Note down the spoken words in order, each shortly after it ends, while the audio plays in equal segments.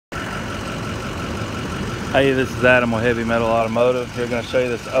Hey, this is Adam with Heavy Metal Automotive. We're going to show you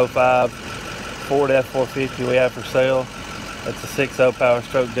this 05 Ford F-450 we have for sale. It's a 6.0 Power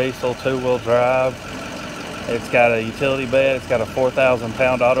Stroke diesel, 2-wheel drive. It's got a utility bed. It's got a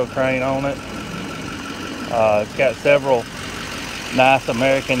 4,000-pound auto crane on it. It's got several nice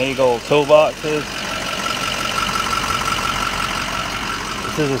American Eagle toolboxes.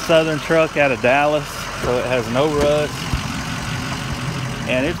 This is a Southern truck out of Dallas, so it has no rust.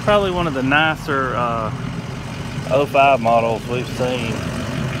 And it's probably one of the nicer 05 models we've seen.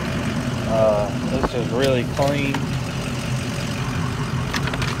 This is really clean.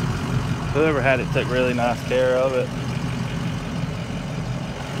 Whoever had it took really nice care of it.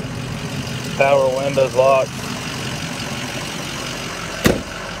 Power windows locked.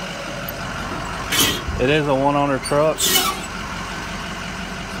 It is a one-owner truck.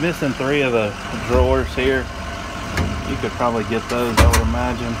 It's missing 3 of the drawers here. You could probably get those, I would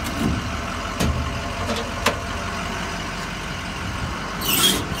imagine.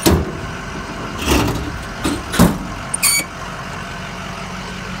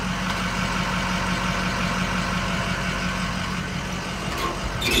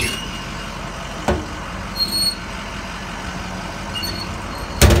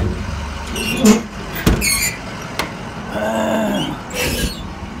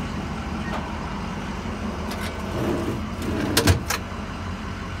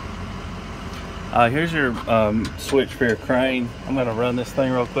 Here's your switch for your crane. I'm going to run this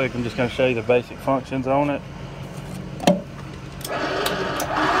thing real quick. I'm just going to show you the basic functions on it.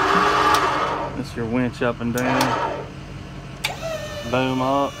 This is your winch up and down. Boom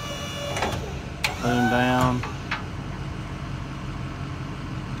up. Boom down.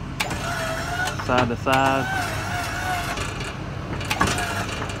 Side to side.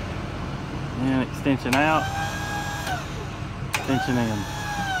 And extension out. Extension in.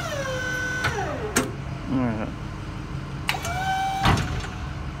 Alright.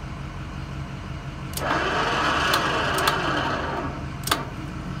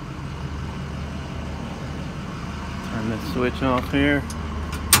 Turn this switch off here.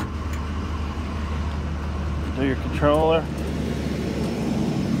 Do your controller.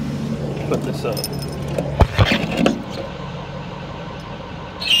 Put this up.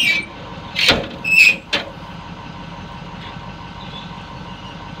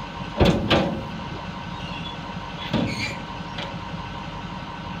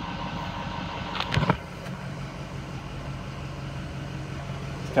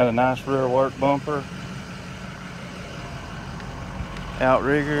 Got a nice rear work bumper,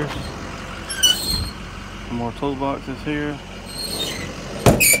 outriggers, some more toolboxes here.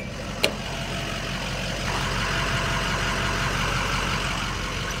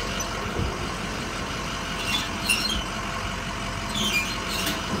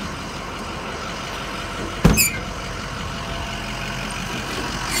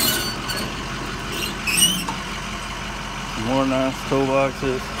 More nice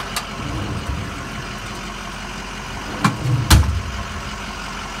toolboxes.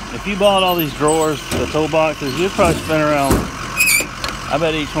 If you bought all these drawers, the toolboxes, you'd probably spend around, I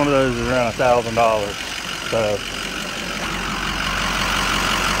bet each one of those is around $1,000. So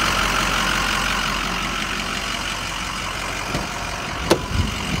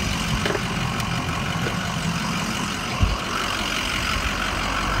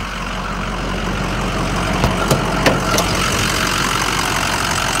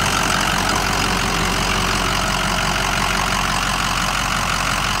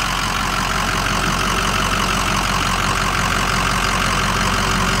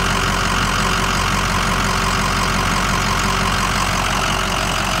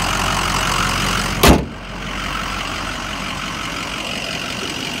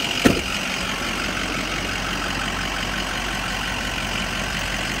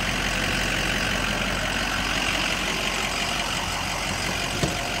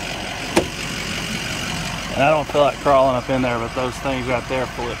and I don't feel like crawling up in there, but those things right there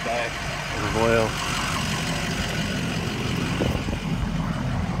pull it back as well.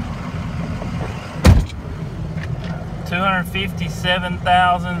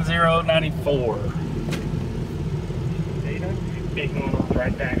 $257,094.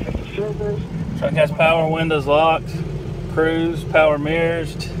 Right back at the servers. Truck has power windows locked, cruise, power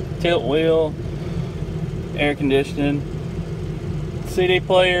mirrors, tilt wheel, air conditioning, CD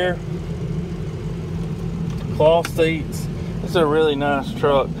player, cloth seats. This is a really nice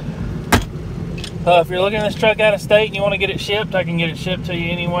truck. If you're looking at this truck out of state and you want to get it shipped, I can get it shipped to you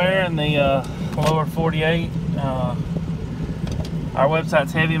anywhere in the lower 48. Our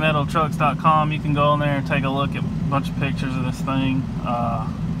website's heavymetaltrucks.com. You can go on there and take a look at a bunch of pictures of this thing.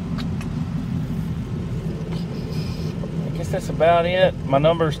 that's about it. My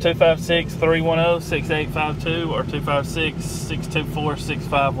number is 256-310-6852 or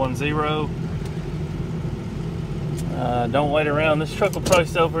 256-624-6510. Don't wait around. This truck will probably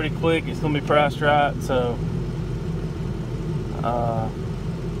sell pretty quick. It's going to be priced right. So,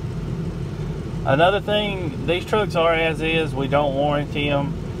 another thing, these trucks are as is. We don't warranty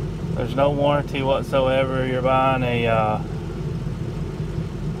them. There's no warranty whatsoever. You're buying a,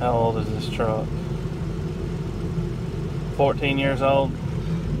 how old is this truck? 14 years old.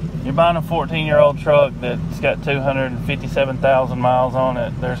 You're buying a 14-year-old truck that's got 257,000 miles on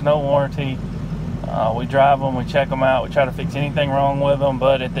it. There's no warranty. We drive them, we check them out, we try to fix anything wrong with them,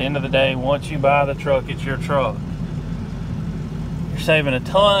 but at the end of the day, once you buy the truck, it's your truck. You're saving a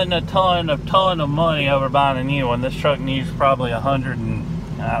ton of money over buying a new one. This truck needs probably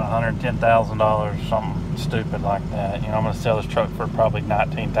 $110,000, something stupid like that. You know, I'm going to sell this truck for probably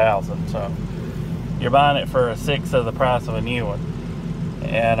 $19,000. So you're buying it for a sixth of the price of a new one.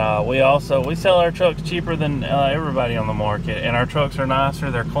 And we sell our trucks cheaper than everybody on the market. And our trucks are nicer,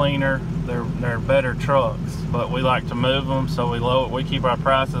 they're cleaner, they're better trucks. But we like to move them, so we keep our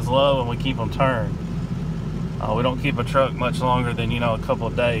prices low and we keep them turned. We don't keep a truck much longer than, you know, a couple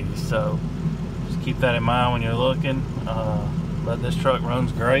of days. So just keep that in mind when you're looking. But this truck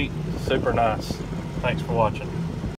runs great, super nice. Thanks for watching.